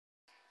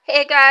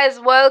Hey guys,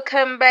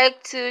 welcome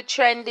back to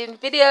trending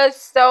videos.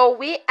 So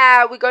we're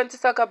going to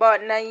talk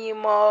about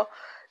Naima,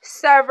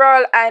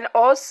 several and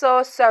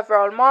also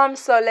several moms.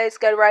 So let's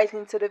get right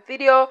into the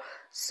video.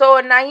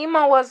 So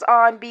Naima was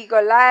on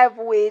Bigo Live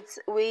with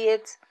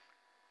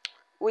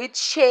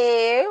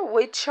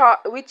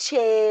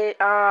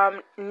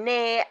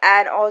Nay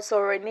and also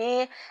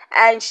Renee,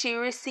 and she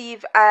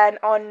received an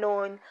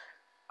unknown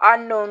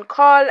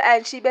call,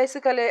 and she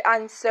basically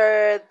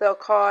answered the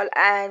call,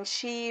 and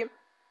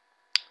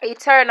it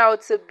turned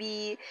out to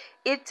be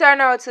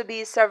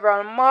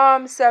several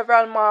mom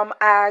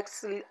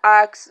asked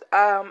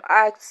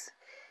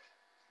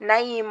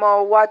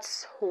Naima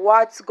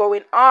what's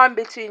going on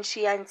between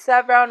she and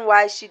Severon,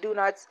 why she do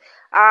not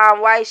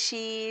why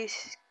she's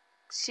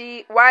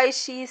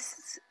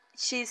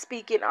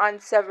speaking on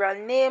several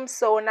names.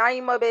 So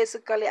Naima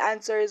basically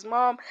answers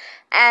mom,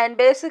 and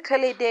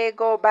basically they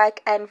go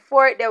back and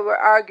forth. They were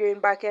arguing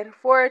back and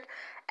forth,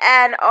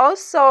 and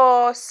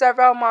also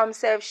several moms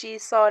said she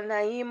saw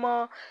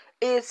Naima.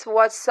 It's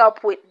what's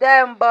up with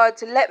them.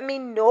 But let me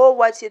know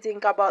what you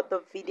think about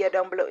the video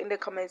down below in the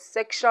comment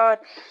section.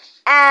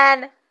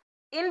 And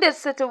in this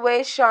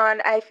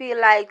situation, I feel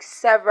like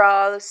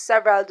several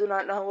do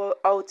not know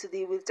how to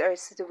deal with their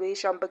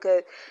situation,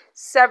 because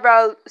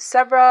several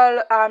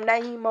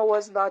Naima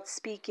was not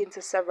speaking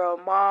to several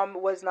mom,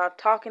 was not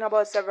talking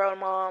about several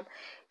mom.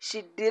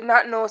 She did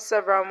not know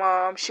several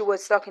mom. She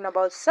was talking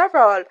about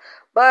several,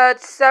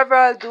 but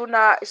several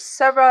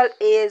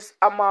is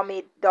a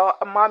mommy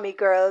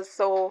girl.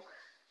 So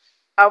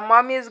a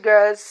mommy's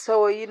girl,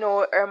 so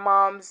her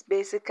mom's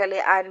basically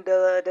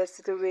handle the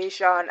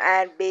situation,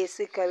 and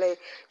basically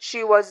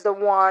she was the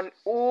one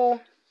who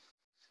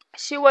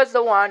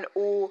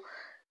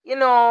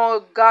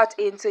got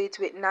into it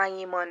with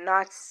Naima,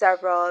 not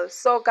several.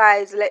 So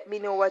guys, let me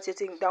know what you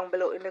think down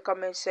below in the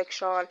comment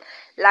section.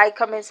 Like,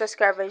 comment,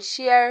 subscribe and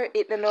share.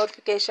 Hit the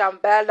notification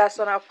bell, that's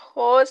on a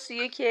post, so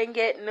you can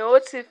get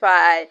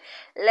notified.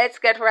 Let's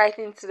get right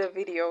into the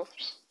video.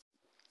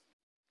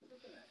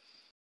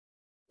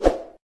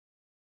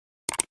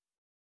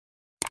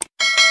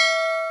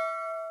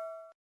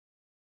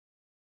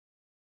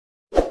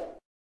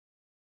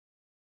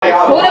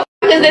 Who the f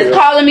is this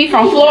calling me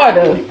from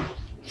Florida?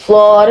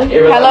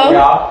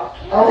 Hello?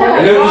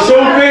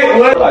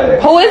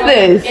 Who is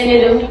this?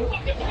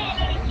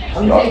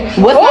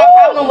 What's my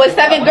problem with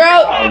seven,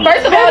 girl?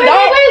 First of all,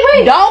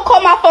 don't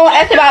call my phone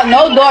asking about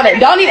no daughter.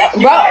 Don't even,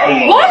 bro.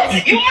 What?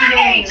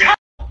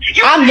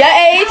 I'm your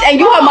age and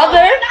you her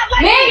mother?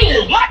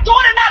 Me. My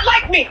daughter not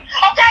like me.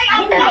 Okay?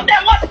 I'm not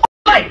that much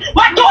like.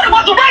 My daughter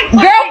was a rape.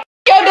 Girl, f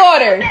your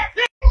daughter.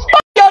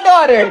 Fuck your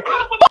daughter.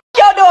 Fuck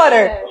your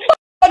daughter.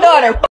 Fuck your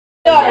daughter.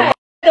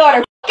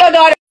 Fuck your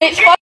daughter, bitch.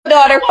 Fuck your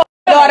daughter,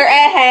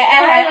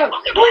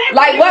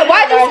 Like, what? Why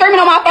you screaming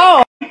on my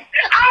phone? I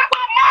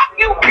will mock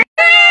you.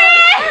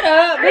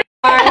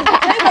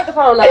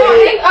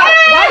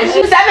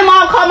 Seven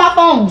mom called my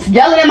phone,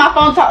 yelling at my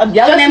phone,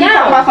 yelling at me,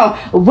 talking my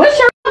phone. What's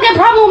your fucking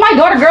problem with my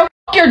daughter, girl?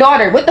 Fuck your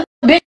daughter. What the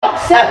bitch?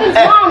 Seven's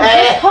mom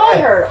just called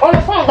her on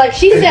the phone. Like,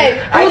 she said,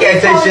 I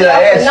can't say shit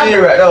like that. She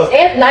right though.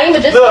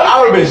 Naima just look,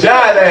 I would have been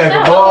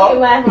dying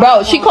laughing, boy.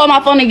 Bro, she called my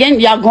phone again.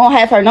 Y'all gonna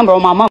have her number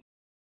on my mom.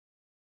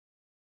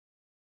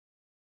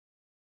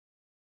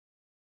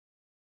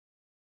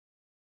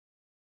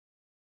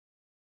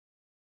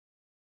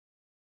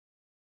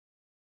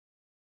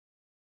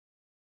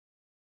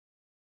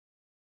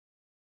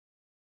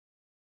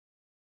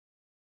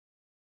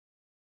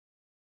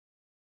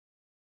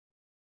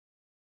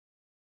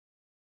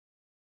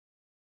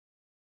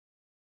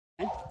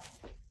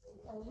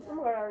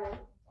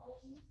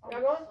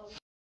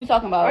 You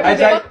talking about?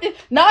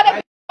 No,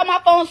 that on my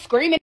phone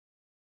screaming.